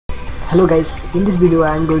Hello guys, in this video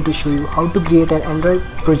I am going to show you how to create an Android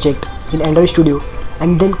project in Android Studio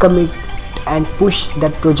and then commit and push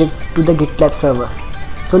that project to the GitLab server.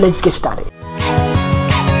 So let's get started.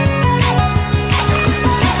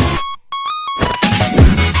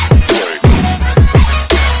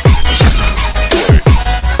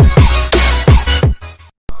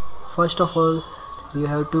 First of all, you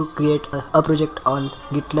have to create a project on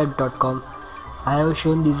gitlab.com. I have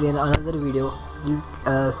shown this in another video.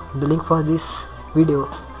 The link for this video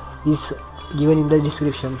is given in the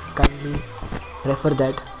description. Kindly refer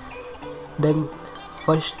that. Then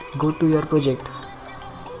first go to your project.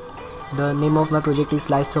 The name of my project is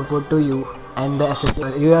Live Support to You, and the SSH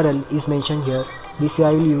URL is mentioned here. This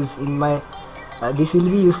I will use in my. This will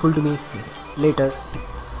be useful to me later.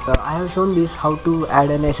 I have shown this how to add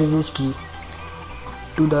an SSH key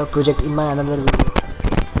to the project in my another video.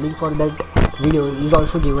 Link for that video is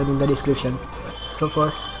also given in the description. So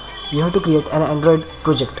first you have to create an Android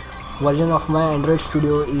project. Version of my Android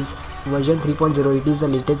Studio is version 3.0. It is the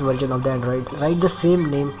latest version of the Android. Write the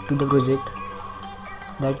same name to the project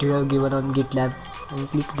that you have given on GitLab and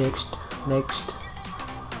click next.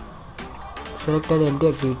 Select an empty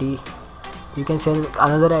activity. You can select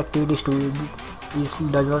another activities too. This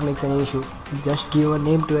does not make any issue. Just give a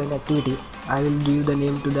name to an activity. I will give the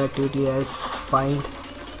name to the activity as find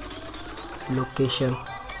location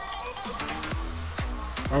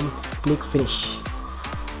and click finish.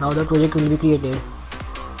 Now the project will be created.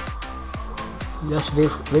 Just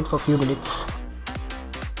wait for a few minutes.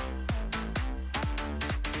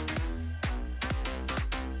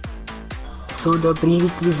 So the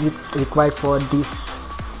prerequisite required for this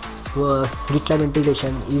GitLab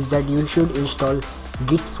integration is that you should install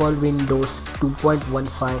Git for Windows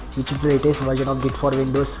 2.15, which is the latest version of Git for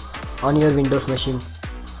Windows on your Windows machine.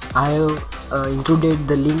 I have included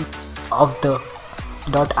the link of the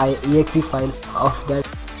 .exe file of that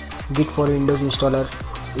Git for Windows installer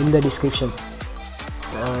in the description.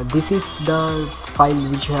 This is the file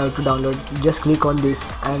which you have to download. Just click on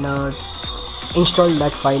this and install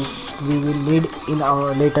that file. We will need in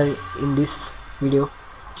our later in this video.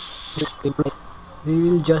 We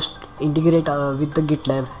will just integrate with the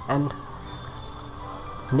GitLab and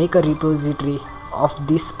make a repository of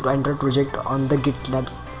this Android project on the GitLab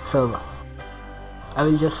server. I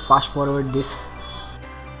will just fast forward this.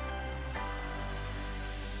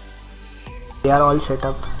 They are all set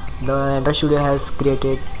up. The Android Studio has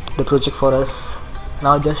created the project for us.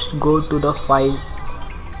 Now just go to the file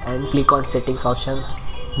and click on settings option.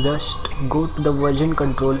 Just go to the version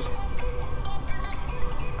control.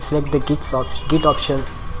 Select the Git option.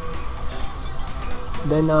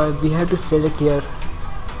 Then we have to select here,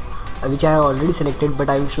 which I have already selected, but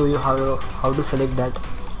I will show you how to select that.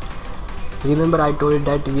 Remember I told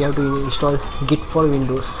that we have to install Git for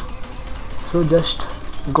Windows. So just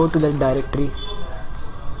go to that directory.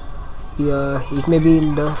 It may be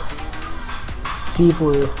in the C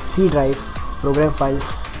drive program files.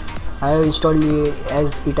 I have installed it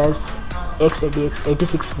as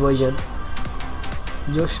x86 version.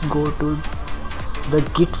 Just go to the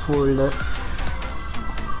Git folder.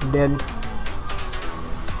 Then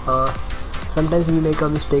sometimes we make a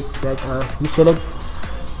mistake that we select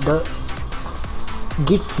the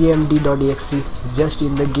git cmd.exe just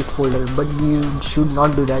in the Git folder, but we should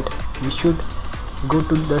not do that. We should go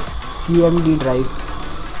to the cmd drive,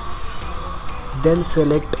 then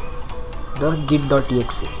select the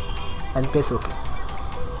git.exe and press OK.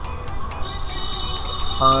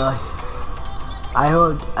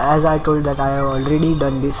 As I told that I have already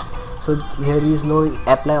done this, so here is no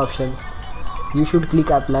apply option. You should click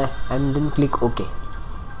apply and then click OK.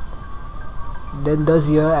 Then thus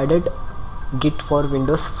you have added Git for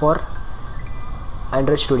Windows for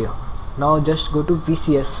Android Studio. Now just go to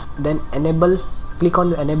VCS, then click on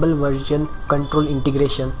the enable version control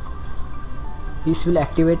integration. This will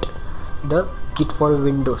activate the Git for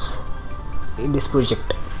Windows in this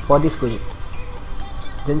project, for this project.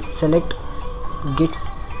 Then select Git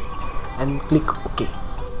and click OK.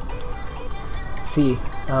 See,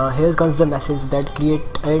 here comes the message that create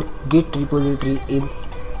a Git repository in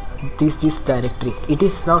this directory. It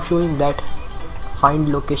is now showing that find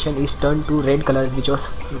location is turned to red color, which was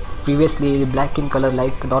previously black in color,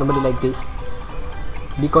 like normally like this,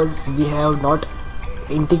 because we have not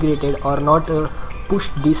integrated or not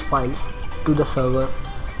pushed these files to the server.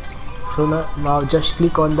 So now just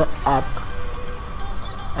click on the app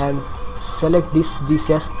and select this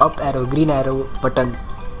VCS up arrow, green arrow button.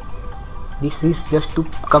 This is just to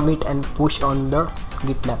commit and push on the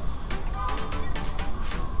GitLab.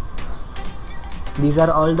 These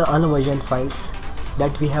are all the unversioned files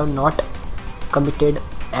that we have not committed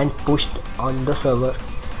and pushed on the server.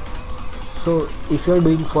 So if you are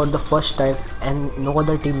doing for the first time and no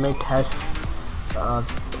other teammate has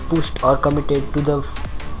pushed or committed to the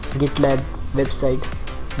GitLab website,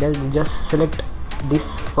 then just select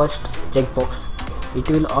this first checkbox. It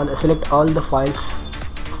will select all the files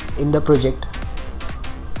in the project.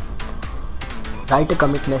 Write a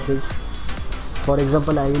commit message. For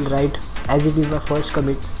example, I will write, as it is my first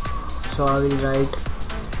commit, so I will write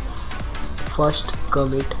first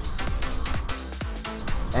commit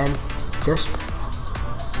and just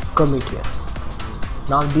commit here.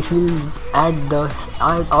 Now this will add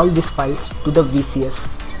all these files to the VCS.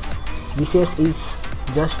 VCS is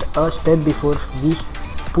just a step before we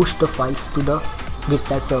push the files to the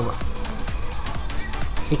GitLab server.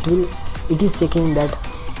 It is checking that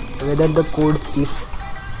whether the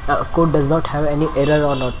code does not have any error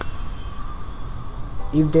or not.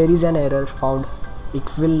 If there is an error found, it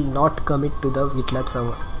will not commit to the GitLab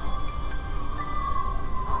server.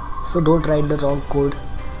 So don't write the wrong code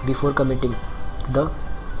before committing to the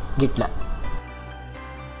GitLab.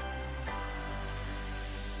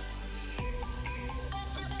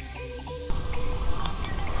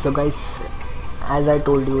 So guys, as I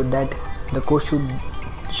told you that the code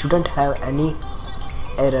shouldn't have any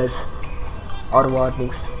errors or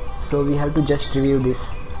warnings, so we have to just review this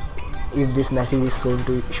if this message is shown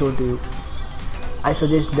to you. I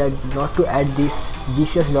suggest that not to add this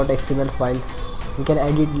vcs.xml file. We can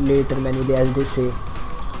add it later manually, as they say,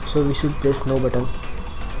 so we should press no button.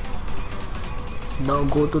 Now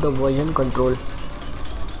go to the version control.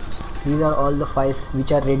 These are all the files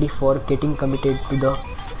which are ready for getting committed to the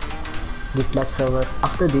GitLab server.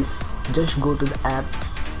 After this, just go to the app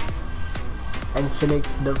and select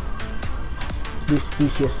this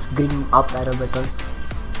VCS green up arrow button.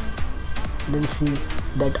 Then see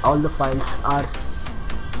that all the files are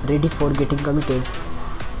ready for getting committed.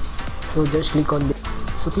 So just click on this.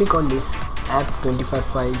 So click on this app 25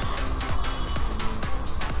 files.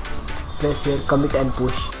 Press here commit and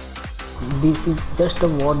push. This is just a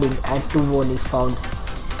warning. Add to one is found.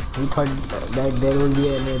 We thought that there will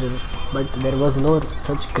be an error, but there was no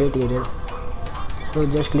such great error. So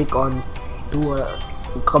just click on to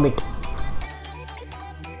commit.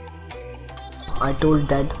 I told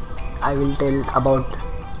that I will tell about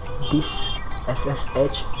this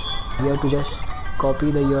SSH. We have to just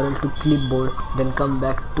copy the URL to clipboard, then come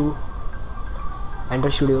back to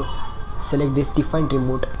Android Studio, select this define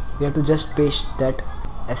remote. We have to just paste that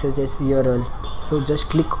SSH URL. So just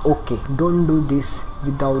click OK. Don't do this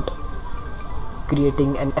without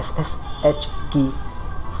creating an SSH key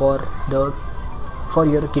for your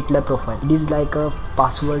GitLab profile. It is like a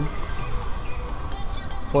password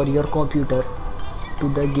for your computer to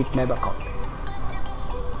the GitLab account.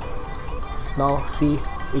 Now see,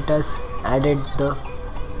 it has added the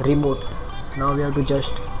remote. Now we have to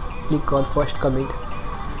just click on first commit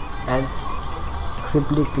and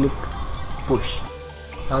simply click push.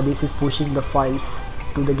 Now this is pushing the files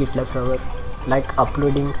to the GitLab server, like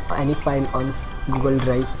uploading any file on Google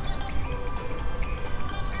Drive.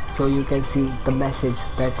 So you can see the message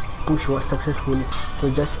that push was successful. So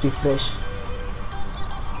just refresh.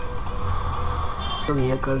 So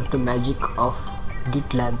here comes the magic of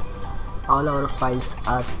GitLab. All our files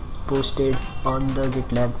are posted on the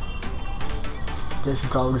GitLab. Just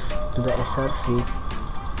browse to the src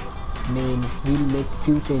main. We'll make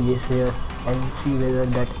few changes here and see whether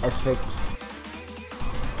that affects.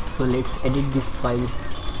 So let's edit this file.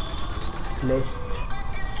 Let's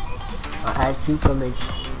add few comments.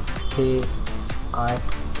 Hey, I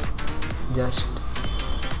just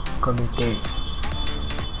committed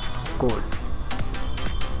code,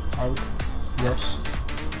 and just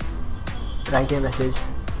write a message,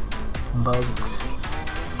 bugs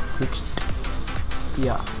fixed.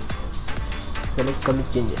 Yeah, select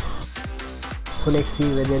commit changes. So let's see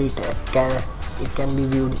whether it can be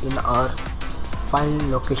viewed in our file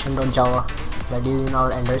location.java, that is in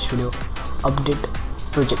our Android Studio. Update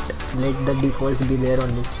project, let the defaults be there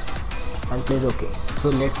only, and press OK. So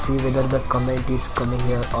let's see whether the comment is coming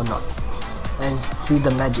here or not, and see the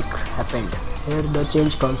magic happened. Here the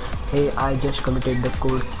change comes. Hey, I just committed the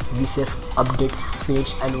code, VCS update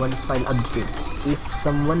finished and one file updated. If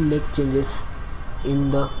someone make changes in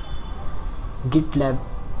the GitLab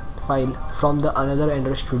file from the another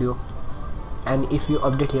Android Studio, and if you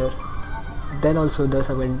update here, then also the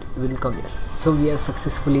comment will come here. So we have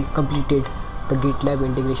successfully completed the GitLab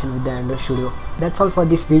integration with the Android Studio. That's all for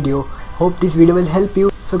this video. Hope this video will help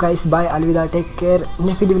you. So guys, bye, alvida, take care.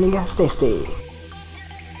 Next video मिलेंगे हंसते हंसते.